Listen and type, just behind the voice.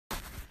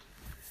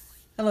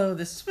Hello,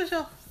 this is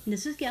Michelle.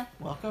 This is Gail.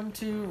 Welcome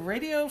to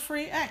Radio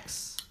Free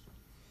X.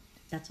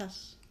 That's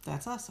us.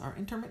 That's us, our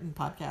intermittent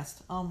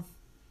podcast.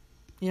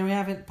 We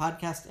haven't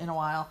podcasted in a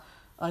while.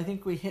 I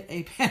think we hit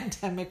a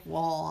pandemic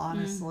wall,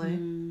 honestly.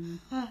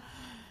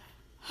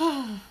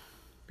 Mm-hmm.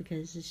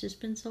 Because it's just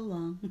been so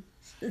long.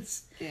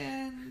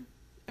 And,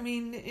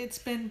 it's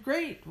been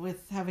great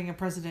with having a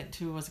president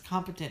who was a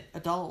competent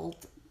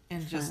adult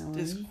and just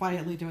is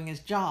quietly doing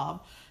his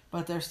job.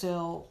 But there's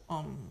still,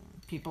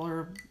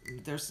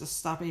 there's the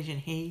Stop Asian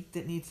Hate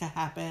that needs to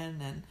happen,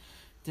 and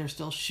there's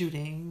still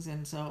shootings.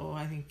 And so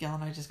I think Gail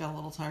and I just got a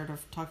little tired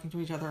of talking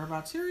to each other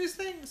about serious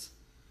things.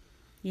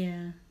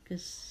 Yeah,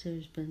 because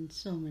there's been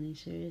so many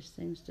serious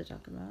things to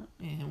talk about.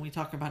 And we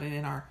talk about it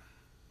in our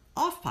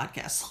off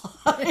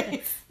podcast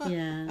life.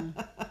 Yeah.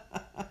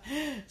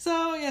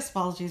 So, yes,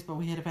 apologies, but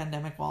we hit a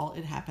pandemic wall.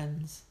 It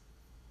happens.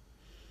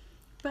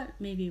 But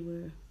maybe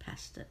we're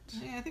past it.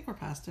 Yeah, I think we're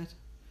past it.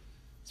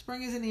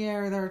 Spring is in the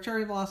air. There are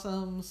cherry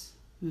blossoms.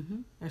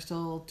 Mm-hmm. There's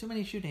still too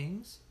many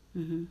shootings.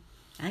 Mm-hmm.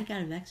 I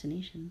got a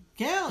vaccination.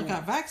 Gail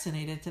got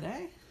vaccinated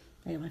today.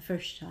 I got my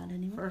first shot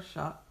anyway. First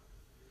shot.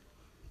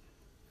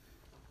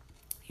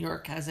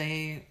 York has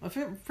a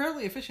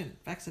fairly efficient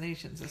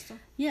vaccination system.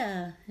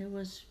 Yeah, it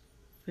was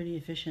pretty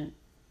efficient.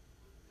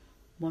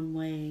 One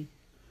way.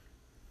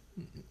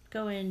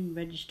 Go in,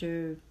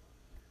 register,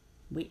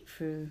 wait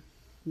for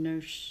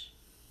nurse,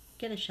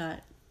 get a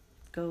shot,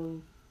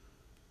 go,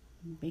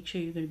 make sure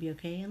you're going to be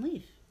okay, and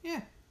leave.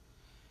 Yeah.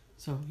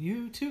 So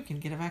you too can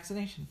get a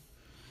vaccination.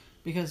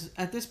 Because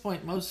at this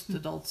point, most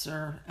adults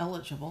are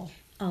eligible.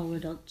 All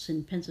adults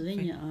in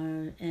Pennsylvania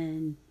are,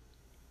 and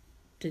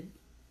the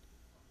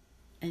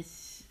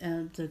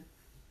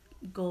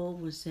goal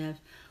was to have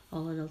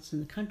all adults in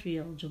the country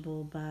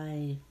eligible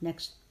by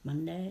next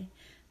Monday.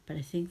 But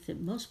I think that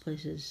most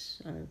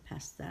places are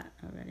past that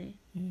already.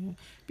 Yeah.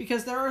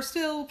 Because there are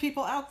still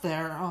people out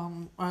there.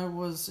 I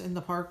was in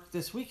the park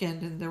this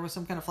weekend, and there was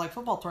some kind of flag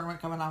football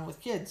tournament going on with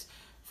kids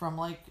from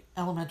like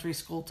elementary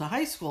school to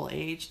high school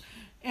age.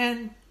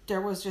 And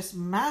there was just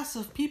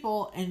massive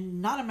people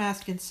and not a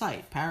mask in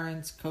sight.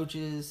 Parents,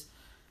 coaches,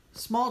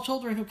 small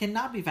children who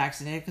cannot be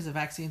vaccinated because the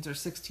vaccines are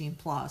 16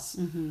 plus.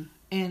 Mm-hmm.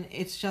 And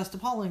it's just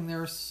appalling.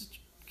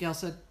 Gail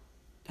said,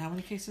 how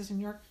many cases in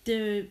New York?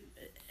 There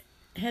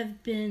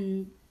have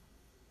been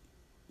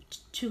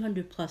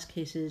 200 plus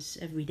cases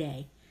every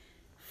day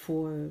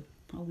for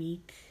a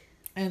week.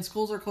 And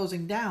schools are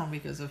closing down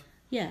because of...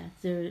 Yeah,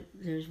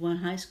 there's one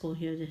high school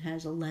here that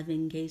has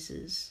 11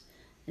 cases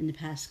in the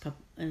past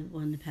I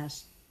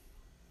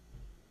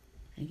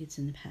think it's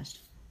in the past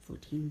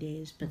 14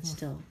 days, but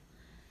still,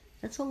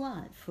 that's a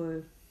lot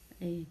for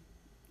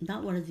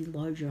not one of the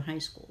larger high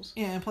schools.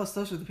 Yeah, and plus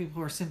those are the people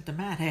who are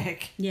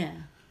symptomatic. Yeah,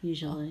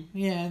 usually.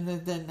 Yeah,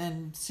 and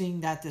then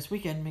seeing that this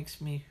weekend makes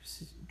me,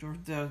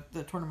 the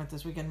tournament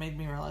this weekend made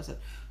me realize that,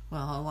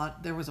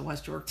 there was a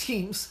West York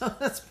team, so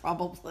that's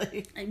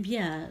probably...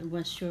 Yeah,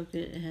 West York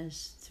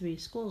has 3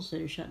 schools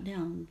that are shut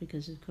down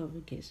because of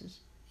COVID cases.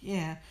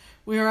 Yeah,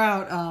 we were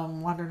out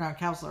wandering around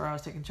Counselor. I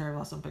was taking cherry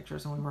blossom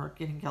pictures, and we were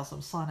getting Gail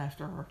some sun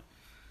after her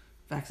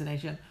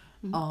vaccination.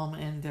 Mm-hmm.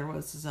 And there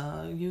was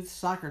a youth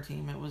soccer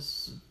team. It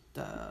was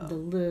the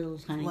little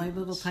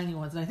tiny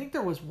ones, and I think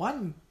there was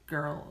one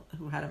girl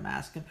who had a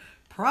mask. And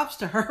props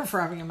to her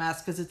for having a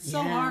mask because it's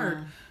so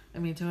hard.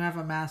 To have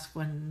a mask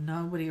when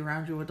nobody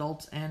around you,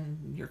 adults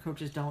and your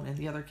coaches don't, and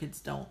the other kids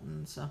don't,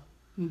 and so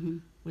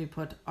we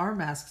put our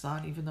masks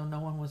on even though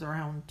no one was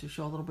around to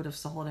show a little bit of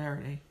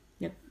solidarity.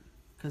 Yep.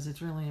 Because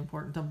it's really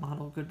important to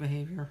model good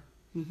behavior.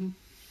 Mm-hmm.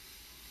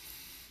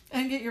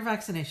 And get your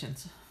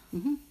vaccinations.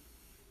 Mm-hmm.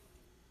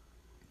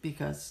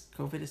 Because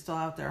COVID is still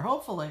out there.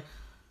 Hopefully,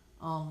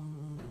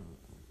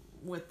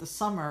 with the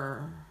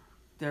summer,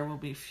 there will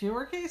be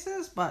fewer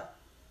cases. But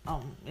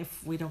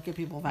if we don't get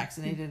people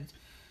vaccinated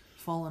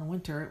fall and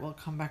winter, it will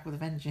come back with a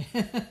vengeance.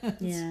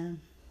 Yeah,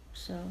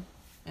 so.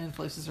 And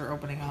places are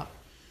opening up.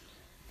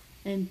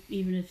 And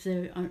even if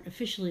they aren't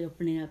officially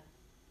opening up,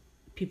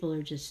 people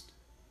are just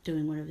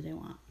doing whatever they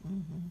want.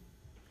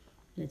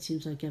 Mm-hmm. It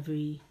seems like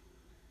every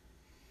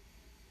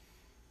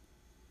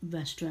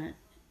restaurant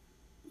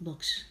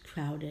looks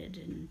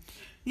crowded. And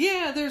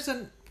yeah, there's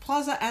a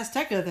Plaza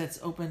Azteca that's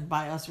opened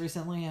by us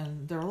recently,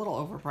 and they're a little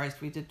overpriced.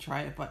 We did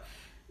try it, but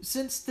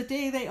since the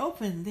day they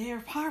opened, their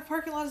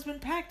parking lot has been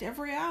packed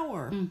every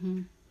hour.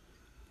 Mm-hmm.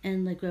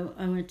 And like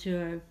I went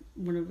to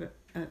one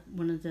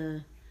of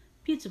the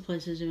pizza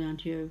places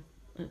around here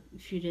a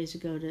few days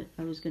ago that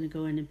I was going to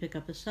go in and pick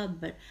up a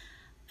sub, but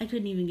I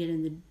couldn't even get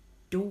in the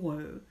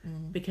door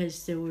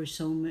because there were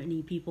so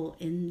many people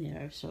in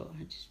there, so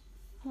I just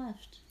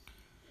left.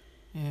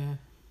 Yeah,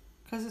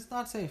 because it's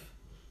not safe.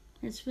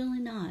 It's really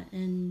not,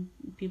 and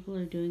people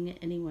are doing it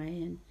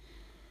anyway, and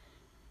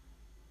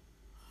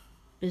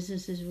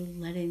businesses were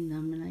letting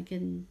them, and I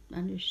can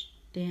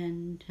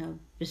understand how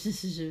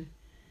businesses are...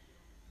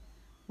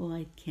 Well,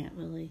 I can't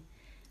really...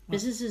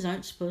 Businesses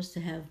aren't supposed to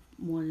have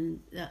more than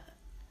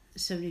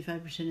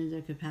 75% of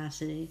their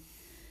capacity,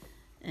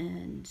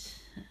 and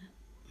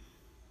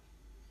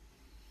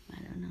I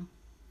don't know.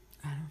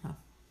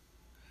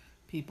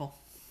 People.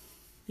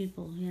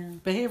 People, yeah.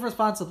 Behave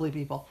responsibly,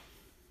 people.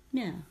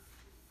 Yeah.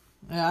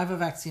 Yeah, I have a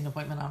vaccine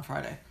appointment on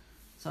Friday.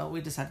 So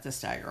we just had to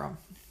stagger them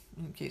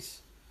in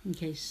case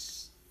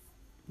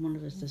one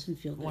of us doesn't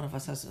feel good. one of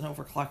us has an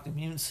overclocked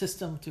immune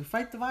system to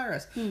fight the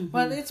virus. Mm-hmm.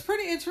 But it's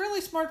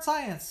really smart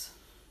science.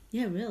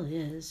 Yeah, it really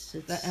is.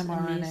 It's The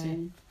mRNA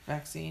amazing.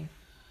 vaccine.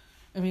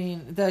 I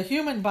mean, the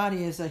human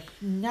body is a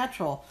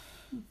natural.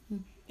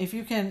 If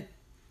you can,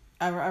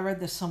 I read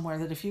this somewhere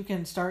that if you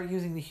can start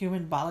using the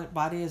human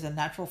body as a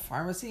natural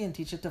pharmacy and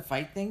teach it to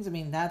fight things, I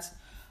mean, that's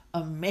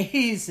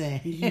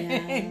amazing.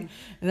 Yeah.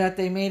 That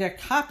they made a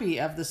copy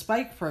of the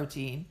spike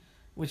protein,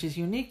 which is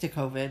unique to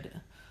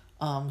COVID.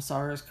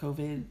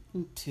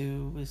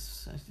 SARS-CoV-2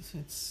 it's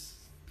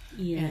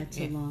Yeah, it's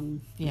a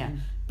long... yeah.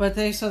 But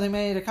they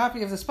made a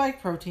copy of the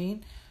spike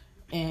protein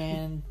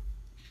and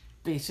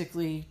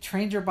basically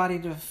trained your body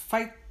to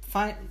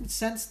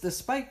sense the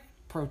spike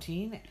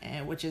protein,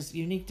 which is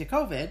unique to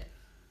COVID.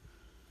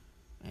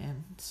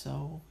 And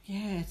so,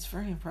 yeah, it's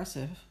very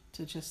impressive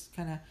to just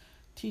kind of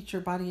teach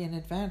your body in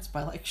advance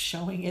by like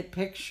showing it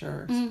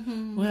pictures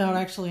without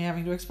actually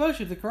having to expose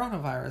you to the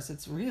coronavirus.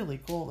 It's really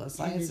cool. The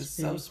science is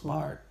so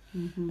smart.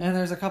 Mm-hmm. And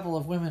there's a couple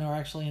of women who are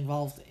actually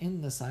involved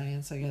in the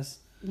science. I guess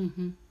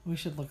we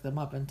should look them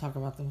up and talk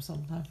about them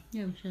sometime.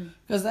 Yeah, we should.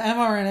 Because the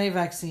mRNA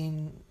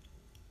vaccine,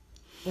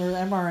 or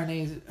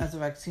mRNA as a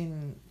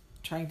vaccine,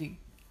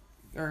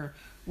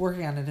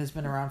 working on it has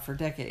been around for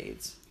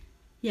decades.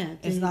 Yeah.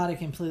 It's not a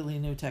completely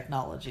new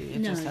technology.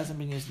 It just hasn't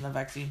been used in a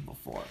vaccine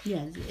before.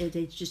 Yeah,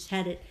 they just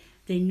had it.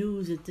 They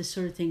knew that this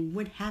sort of thing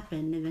would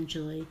happen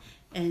eventually,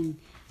 and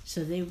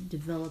so they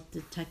developed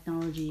the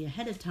technology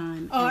ahead of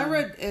time. Oh, I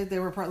read they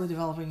were partly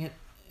developing it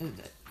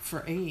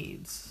for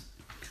AIDS.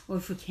 Or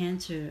for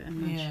cancer,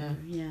 I'm not sure.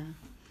 Yeah.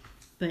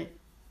 But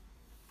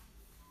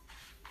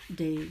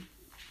they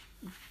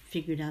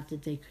figured out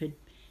that they could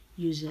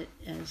use it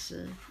as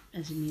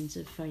a means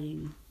of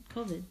fighting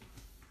COVID.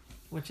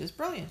 Which is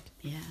brilliant.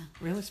 Yeah.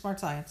 Really smart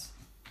science.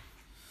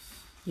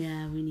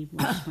 Yeah, we need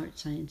more smart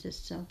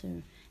scientists out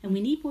there. And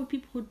we need more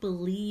people who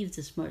believe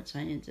the smart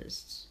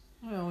scientists.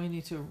 Well, we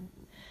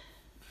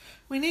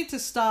need to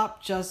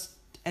stop just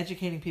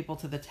educating people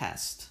to the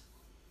test.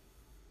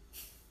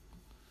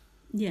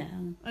 Yeah.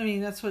 I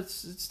mean, that's what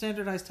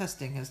standardized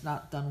testing has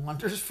not done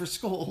wonders for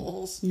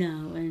schools.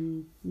 No,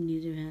 and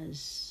neither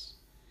has...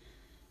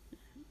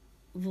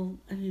 Well,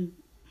 I mean,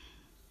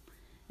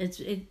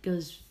 it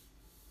goes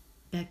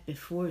back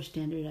before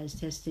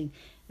standardized testing.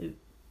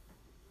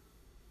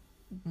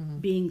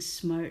 Being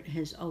smart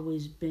has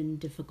always been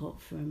difficult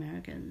for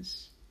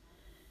Americans.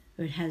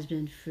 Or it has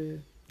been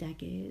for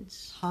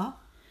decades. Huh?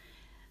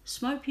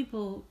 Smart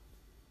people...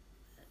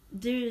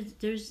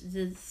 There's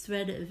the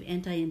thread of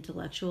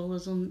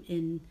anti-intellectualism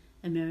in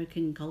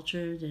American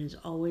culture that has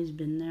always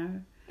been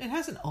there. It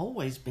hasn't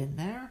always been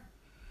there.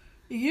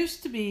 It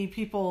used to be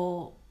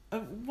people...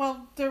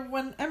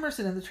 when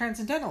Emerson and the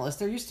Transcendentalists,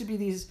 there used to be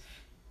these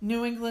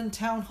New England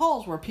town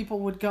halls where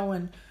people would go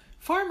and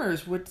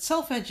farmers would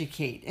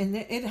self-educate. And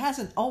it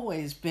hasn't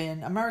always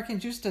been.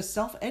 Americans used to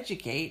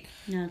self-educate.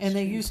 And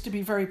they used to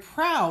be very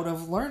proud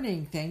of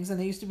learning things. And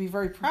they used to be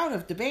very proud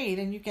of debate.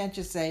 And you can't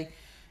just say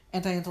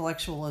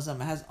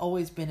anti-intellectualism has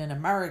always been an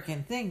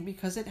American thing,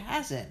 because it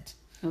hasn't.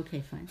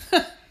 Okay, fine.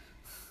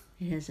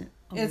 It hasn't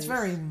always. It's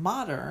very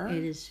modern.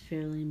 It is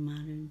fairly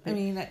modern. But I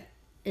mean...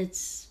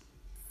 it's...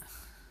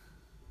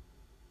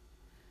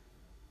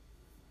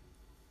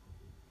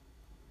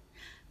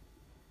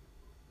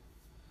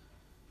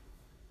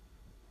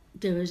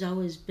 There has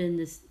always been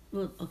this...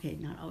 Well, okay,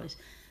 not always.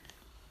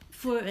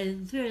 For a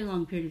very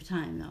long period of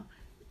time, though.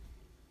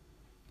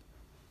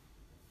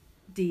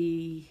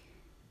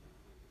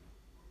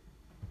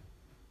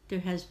 There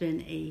has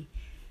been a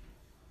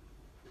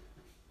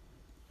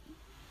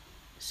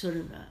sort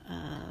of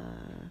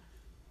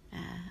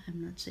I'm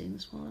not saying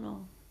this well at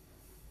all.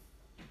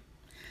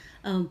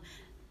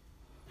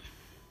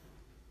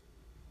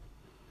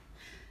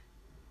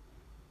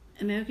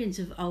 Americans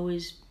have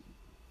always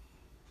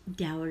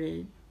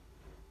doubted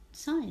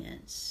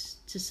science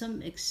to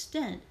some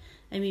extent.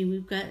 I mean,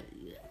 we've got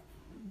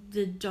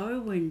the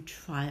Darwin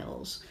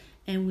trials,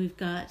 and we've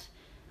got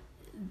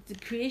the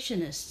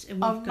creationists,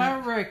 and we've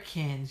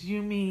Americans,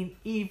 you mean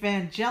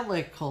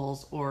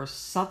evangelicals or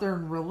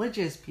Southern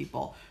religious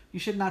people. You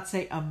should not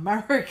say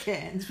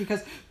Americans,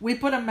 because we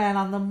put a man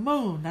on the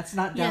moon. That's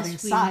not doubting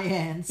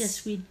science.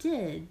 Yes, we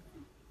did.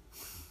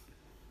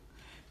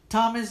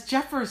 Thomas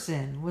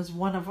Jefferson was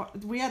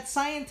we had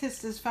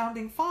scientists as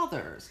founding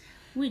fathers.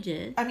 We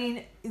did. I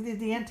mean,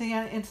 the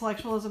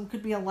anti-intellectualism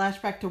could be a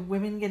lashback to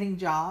women getting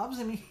jobs.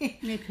 I mean,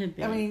 it could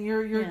be. I mean,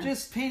 you're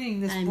just painting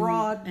this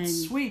broad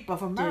sweep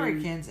of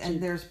Americans,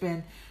 and there's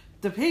been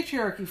the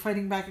patriarchy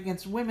fighting back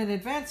against women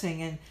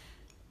advancing, and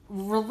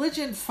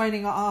religion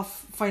fighting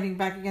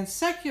back against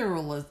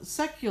secularism,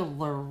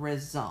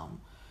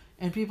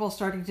 and people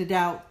starting to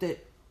doubt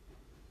that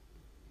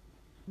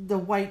the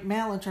white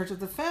male in charge of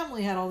the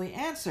family had all the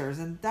answers,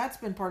 and that's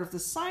been part of the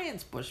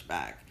science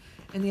pushback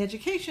and the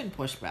education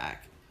pushback.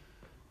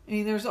 I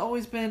mean, there's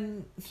always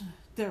been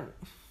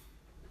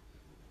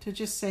to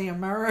just say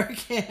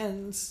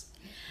Americans.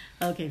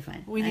 Okay,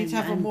 fine. We need to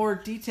have a more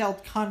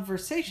detailed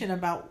conversation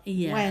about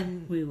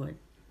when we would.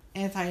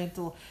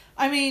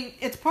 I mean,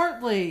 it's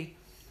partly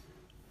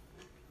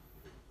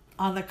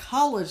on the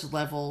college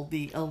level,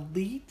 the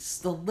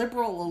elites, the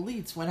liberal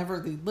elites, whenever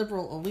the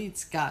liberal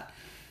elites got...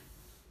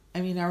 I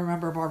mean, I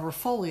remember Barbara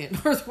Foley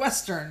at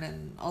Northwestern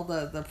and all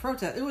the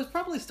protests. It was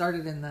probably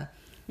started in the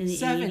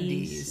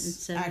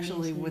 70s,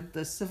 actually, yeah. With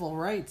the civil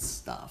rights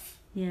stuff.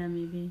 Yeah,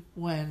 maybe.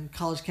 When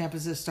college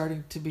campuses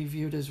starting to be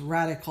viewed as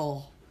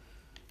radical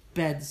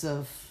beds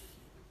of,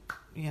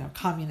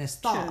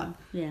 communist thought.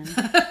 True.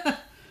 Yeah.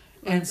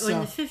 Or in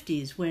the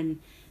 50s when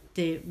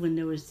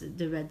there was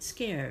the Red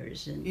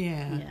Scares. And,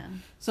 yeah.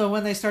 So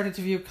when they started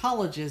to view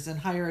colleges and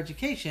higher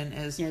education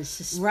as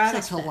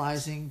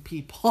radicalizing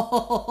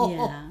people.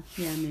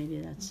 Yeah,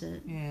 maybe that's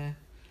it. Yeah.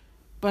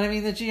 But I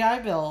mean, the GI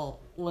Bill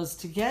was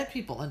to get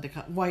people into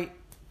white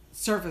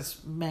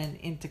servicemen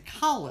into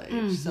college.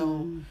 Mm-hmm.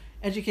 So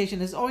education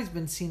has always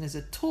been seen as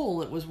a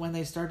tool. It was when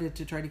they started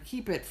to try to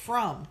keep it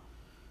from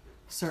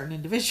certain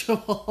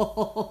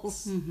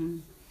individuals. Mm-hmm.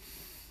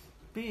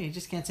 But you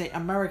just can't say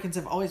Americans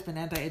have always been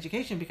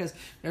anti-education, because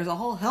there's a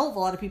whole hell of a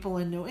lot of people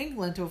in New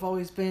England who have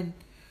always been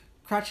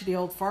crotchety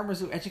old farmers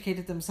who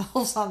educated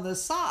themselves on the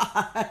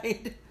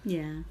side.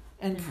 Yeah.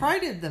 And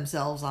prided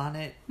themselves on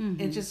it.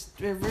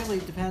 Mm-hmm. It really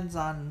depends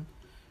on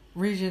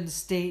region,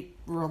 state,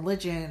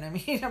 religion. I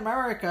mean,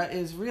 America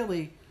is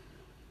really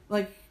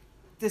like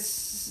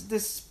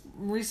this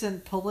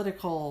recent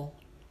political,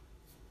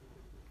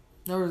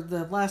 or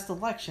the last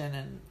election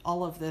and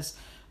all of this.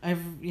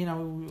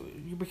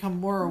 You become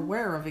more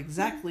aware of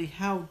exactly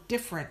how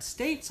different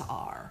states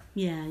are.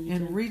 Yeah,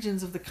 in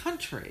regions of the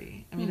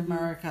country. I mean,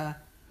 America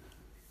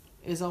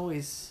has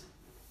always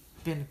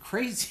been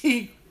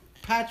crazy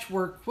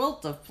patchwork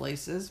quilt of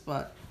places,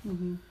 but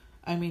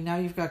I mean, now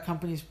you've got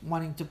companies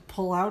wanting to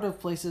pull out of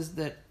places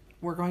that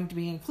were going to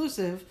be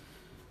inclusive,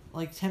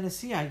 like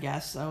Tennessee, I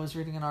guess. I was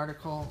reading an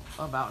article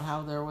about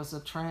how there was a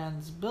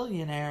trans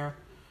billionaire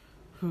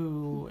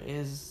who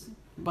is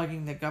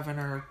bugging the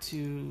governor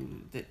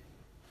that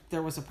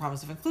there was a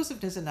promise of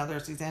inclusiveness, and now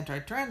there's these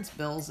anti-trans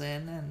bills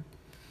in, and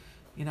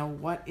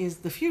what is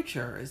the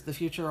future? Is the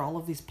future all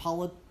of these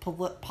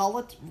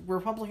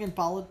Republican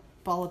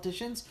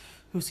politicians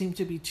who seem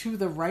to be to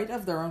the right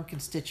of their own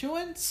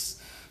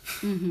constituents?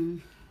 Mm-hmm.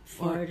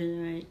 Far to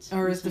the right.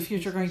 Or is the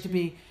future going to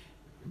be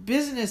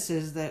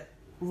businesses that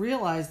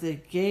realize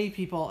that gay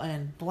people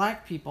and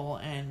black people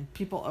and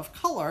people of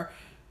color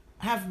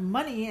have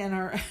money and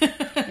are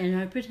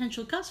and are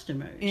potential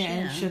customers,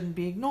 and shouldn't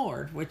be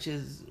ignored? Which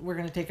is, we're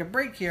going to take a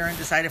break here and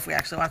decide if we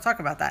actually want to talk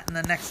about that in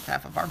the next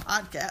half of our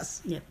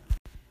podcast. Yep.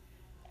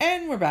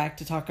 And we're back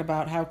to talk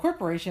about how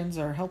corporations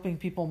are helping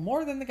people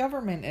more than the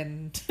government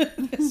and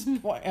this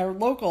point, our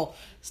local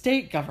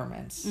state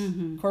governments.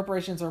 Mm-hmm.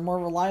 Corporations are more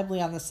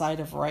reliably on the side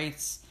of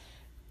rights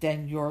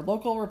than your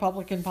local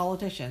Republican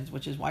politicians,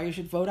 which is why you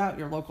should vote out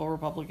your local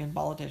Republican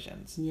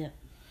politicians. Yep.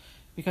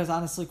 Because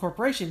honestly,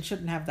 corporations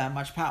shouldn't have that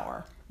much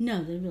power.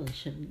 No, they really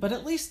shouldn't. But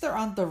at least they're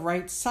on the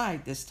right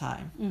side this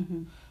time.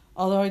 Mm-hmm.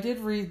 Although I did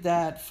read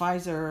that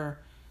Pfizer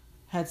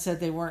had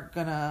said they weren't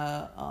going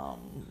to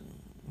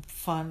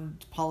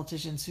fund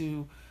politicians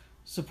who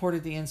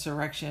supported the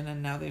insurrection,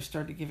 and now they've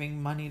started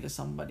giving money to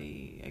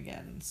somebody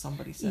again.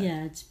 Somebody said.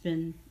 Yeah, it's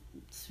been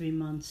 3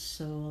 months,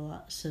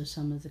 so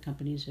some of the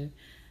companies are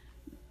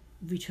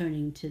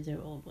returning to their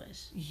old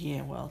ways.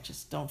 Yeah, well,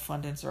 just don't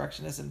fund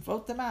insurrectionists and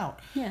vote them out.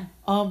 Yeah.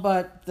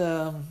 But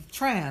the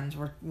trans,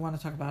 we want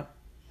to talk about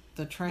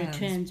the trans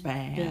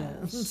bans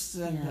bills.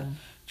 and the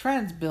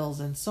trans bills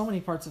in so many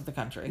parts of the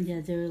country.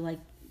 Yeah, there are like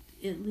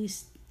at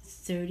least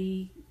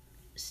 30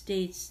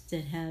 states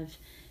that have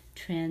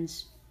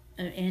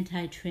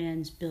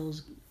anti-trans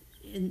bills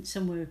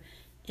somewhere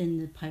in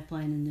the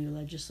pipeline in their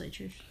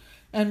legislatures.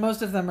 And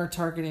most of them are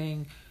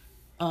targeting,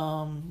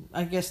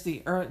 I guess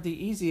the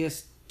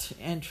easiest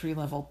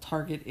entry-level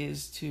target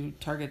is to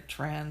target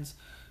trans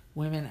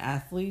women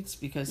athletes,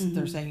 because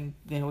they're saying,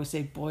 they always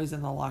say boys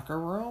in the locker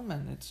room,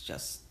 and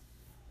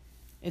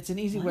it's an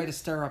easy way to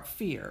stir up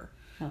fear.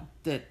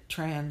 That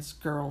trans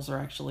girls are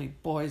actually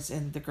boys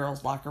in the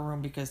girls' locker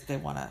room because they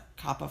want to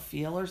cop a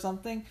feel or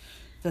something.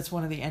 That's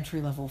one of the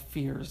entry-level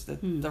fears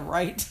that the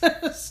right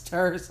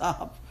stirs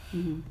up,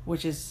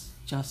 which is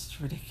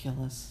just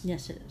ridiculous.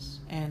 Yes, it is.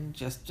 And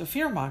just a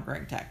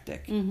fear-mongering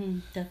tactic. Mm-hmm,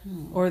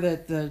 definitely. Or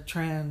that the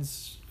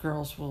trans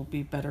girls will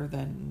be better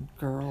than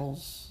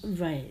girls.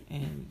 Right.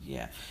 And,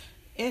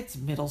 it's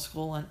middle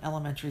school and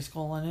elementary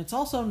school, and it's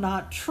also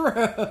not true.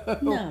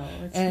 No,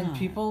 it's not. And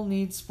people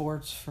need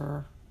sports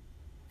for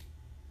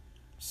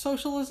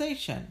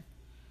socialization,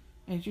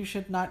 and you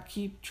should not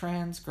keep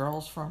trans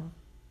girls from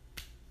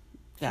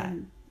that.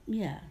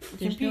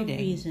 There's no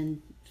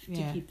reason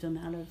to keep them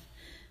out of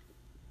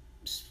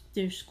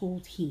their school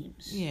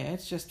teams. Yeah,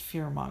 it's just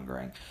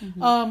fear-mongering,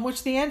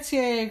 which the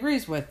NCAA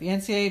agrees with. The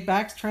NCAA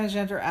backs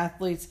transgender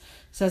athletes,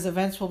 says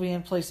events will be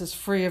in places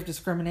free of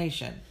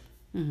discrimination.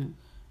 And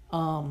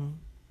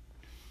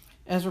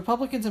As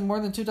Republicans in more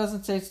than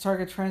 24 states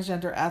target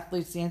transgender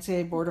athletes, the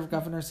NCAA Board of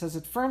Governors says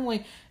it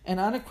firmly and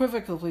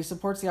unequivocally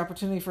supports the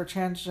opportunity for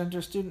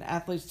transgender student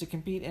athletes to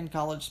compete in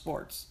college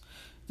sports.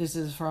 This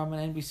is from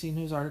an NBC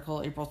News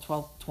article, April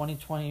 12th,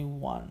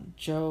 2021.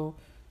 Joe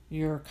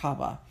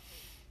Yurkaba.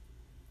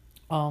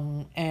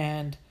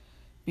 And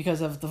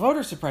because of the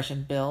voter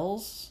suppression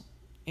bills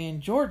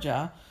in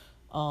Georgia,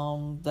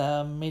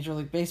 the Major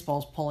League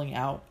Baseball's pulled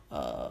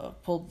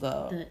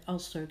The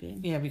All-Star game.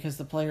 Yeah, because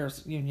the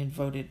players' union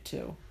voted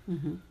too.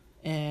 Mm-hmm.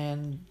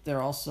 And there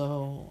are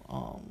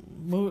also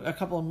a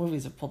couple of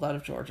movies have pulled out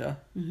of Georgia.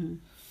 Mm-hmm.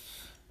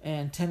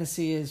 And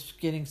Tennessee is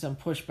getting some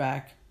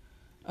pushback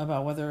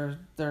about whether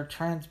their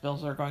trans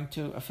bills are going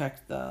to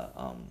affect the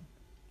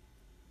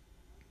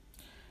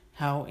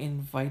how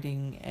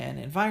inviting an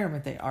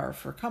environment they are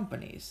for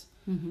companies.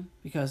 Mm-hmm.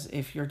 Because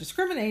if you're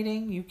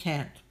discriminating, you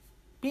can't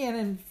be in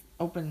an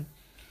open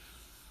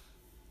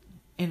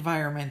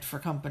environment for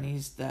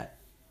companies that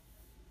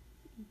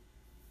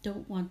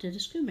don't want to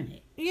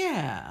discriminate.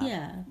 Yeah.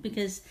 Yeah,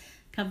 because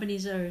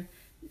companies are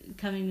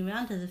coming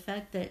around to the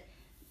fact that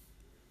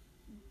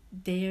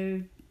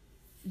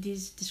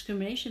these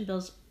discrimination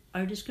bills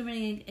are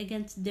discriminating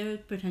against their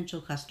potential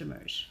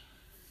customers.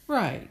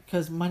 Right,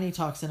 because money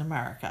talks in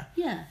America.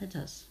 Yeah, it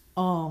does.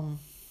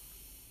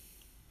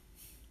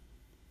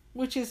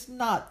 Which is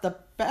not the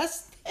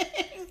best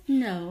thing.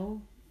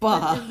 No,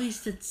 but at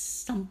least it's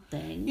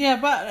something. Yeah,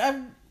 but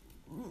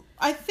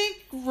I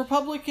think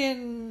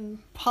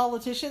Republican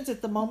politicians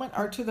at the moment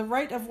are to the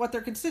right of what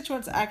their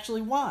constituents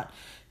actually want.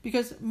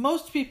 Because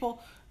most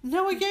people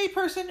know a gay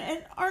person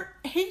and aren't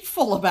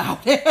hateful about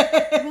it.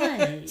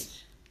 Right.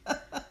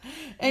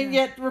 And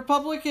yet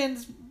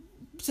Republicans,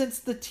 since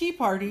the Tea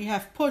Party,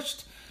 have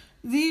pushed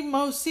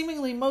the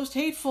seemingly most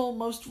hateful,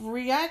 most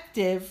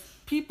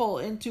reactive people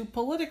into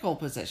political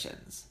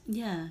positions.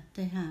 Yeah,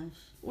 they have.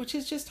 Which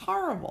is just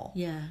horrible.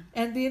 Yeah.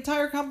 And the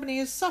entire country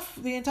is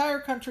suffering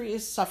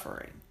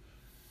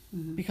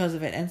mm-hmm. because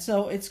of it. And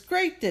so it's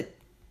great that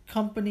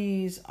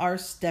companies are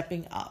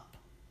stepping up.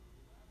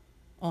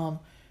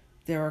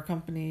 There are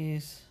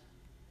companies.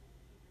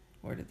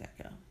 Where did that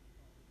go?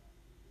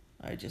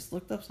 I just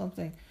looked up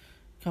something.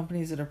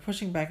 Companies that are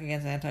pushing back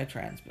against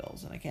anti-trans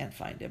bills, and I can't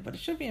find it, but it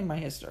should be in my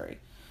history.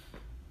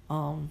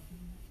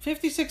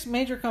 56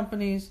 major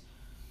companies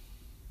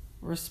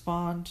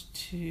respond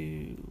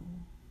to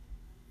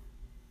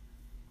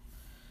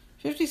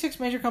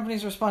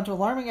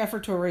alarming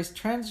effort to erase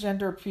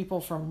transgender people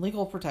from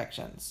legal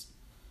protections.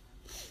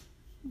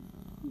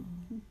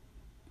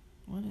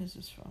 What is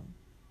this from?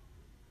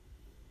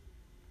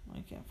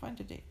 I can't find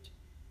a date.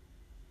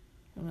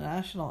 From the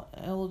National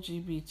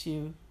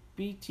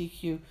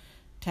LGBTQ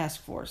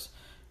Task Force.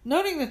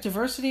 Noting that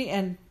diversity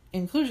and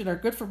inclusion are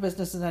good for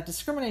business and that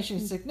discrimination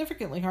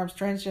significantly harms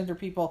transgender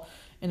people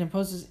and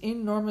imposes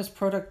enormous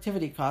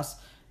productivity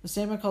costs, the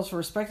statement calls for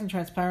respect and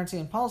transparency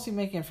in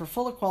policymaking and for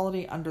full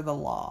equality under the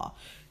law.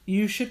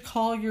 You should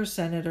call your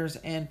senators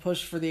and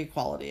push for the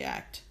Equality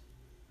Act.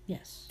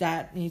 Yes.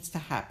 That needs to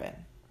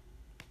happen.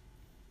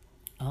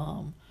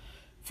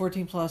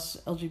 14 plus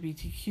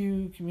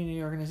LGBTQ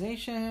community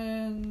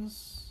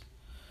organizations,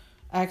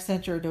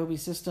 Accenture, Adobe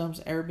Systems,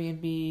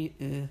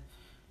 Airbnb,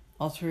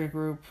 Altria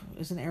Group.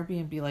 Isn't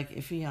Airbnb like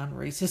iffy on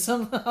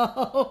racism?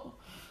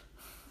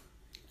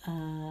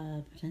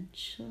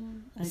 Potential.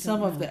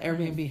 Some of the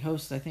Airbnb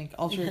hosts, I think,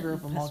 Altria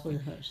Group,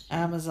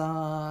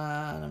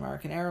 Amazon,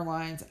 American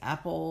Airlines,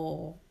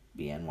 Apple,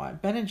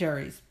 BNY, Ben and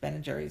Jerry's. Ben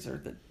and Jerry's are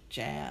the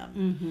jam.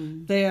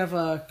 Mm-hmm. They have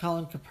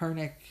Colin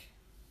Kaepernick,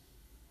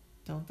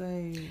 don't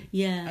they?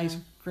 Yeah. Ice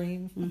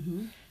cream.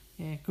 Mm-hmm.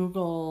 Yeah,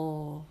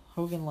 Google,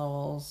 Hogan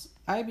Lovells,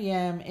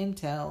 IBM,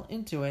 Intel,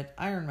 Intuit,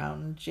 Iron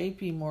Mountain,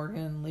 JP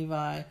Morgan,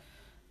 Levi,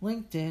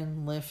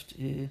 LinkedIn, Lyft.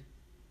 If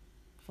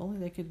only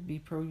they could be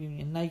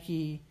pro-union.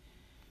 Nike,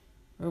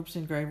 Ropes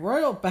and Gray,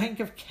 Royal Bank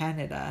of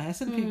Canada,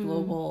 S&P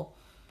Global,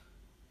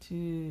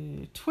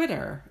 to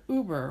Twitter,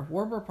 Uber,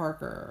 Warby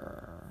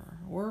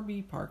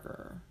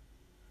Parker.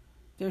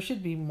 There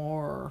should be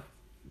more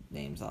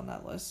names on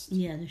that list.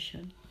 Yeah, there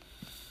should.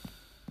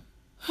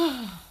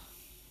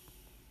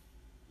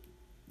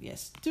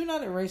 Yes, do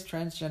not erase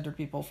transgender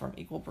people from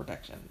equal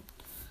protection.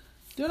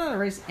 Do not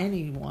erase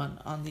anyone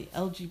on the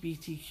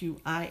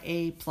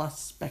LGBTQIA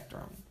plus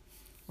spectrum.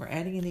 We're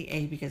adding in the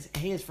A because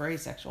A is for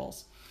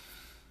asexuals.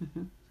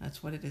 Mm-hmm.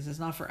 That's what it is. It's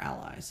not for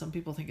allies. Some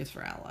people think it's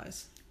for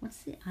allies.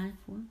 What's the I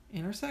for?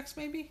 Intersex,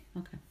 maybe?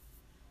 Okay.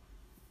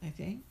 I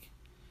think.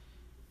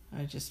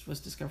 I just was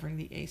discovering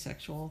the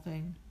asexual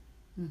thing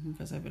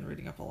because I've been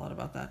reading up a lot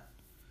about that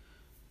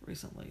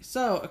recently.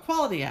 So,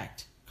 Equality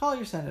Act. Call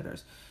your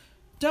senators.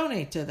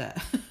 Donate to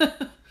that.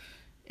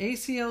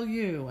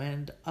 ACLU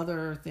and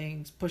other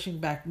things pushing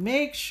back.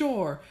 Make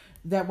sure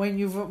that when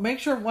you vote, make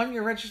sure when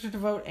you're registered to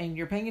vote and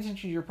you're paying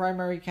attention to your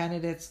primary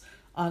candidates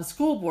on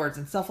school boards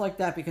and stuff like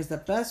that, because the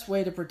best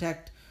way to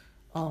protect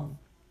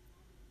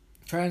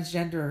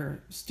transgender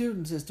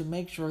students is to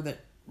make sure that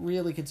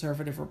really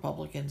conservative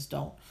Republicans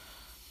don't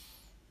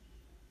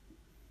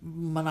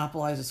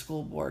monopolizes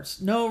school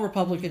boards. No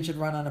Republican should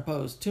run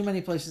unopposed. Too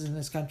many places in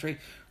this country,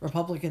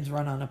 Republicans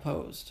run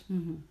unopposed.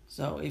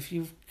 So if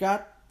you've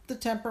got the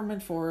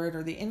temperament for it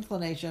or the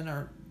inclination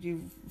or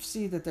you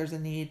see that there's a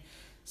need,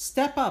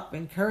 step up.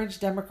 Encourage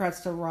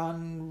Democrats to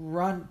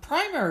run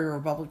primary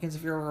Republicans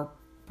if you're a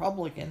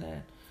Republican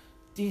and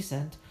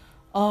decent.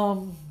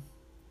 All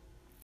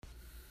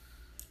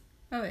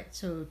right,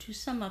 so to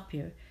sum up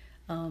here,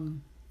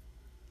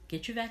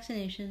 get your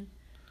vaccination.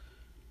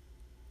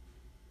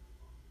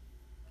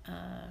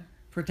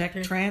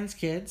 Protect trans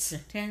kids.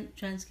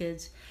 Trans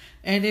kids.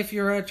 And if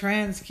you're a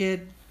trans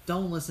kid,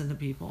 don't listen to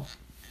people.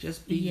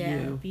 Just be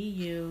you. Be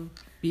you.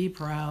 Be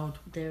proud.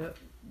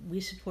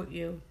 We support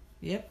you.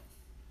 Yep.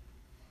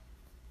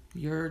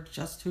 You're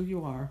just who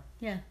you are.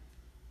 Yeah.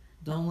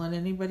 Don't let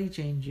anybody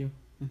change you.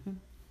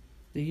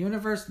 The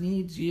universe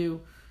needs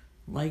you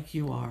like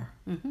you are.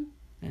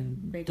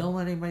 And don't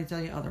let anybody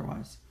tell you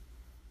otherwise.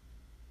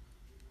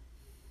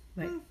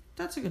 Right.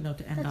 That's a good note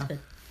to end on. That's good.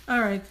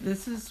 All right.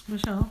 This is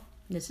Michelle.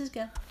 This is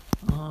Gail.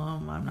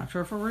 I'm not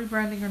sure if we're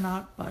rebranding or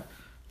not, but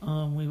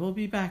we will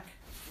be back.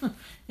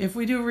 If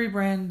we do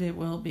rebrand,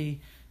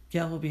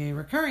 Gail will be a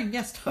recurring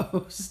guest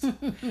host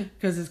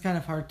because it's kind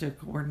of hard to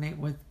coordinate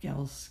with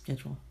Gail's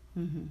schedule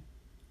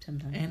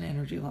Sometimes. and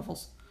energy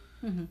levels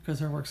because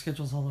her work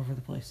schedule's all over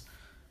the place.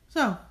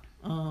 So,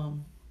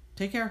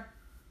 take care.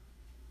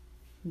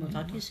 We'll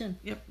talk to you soon.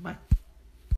 Yep. Bye.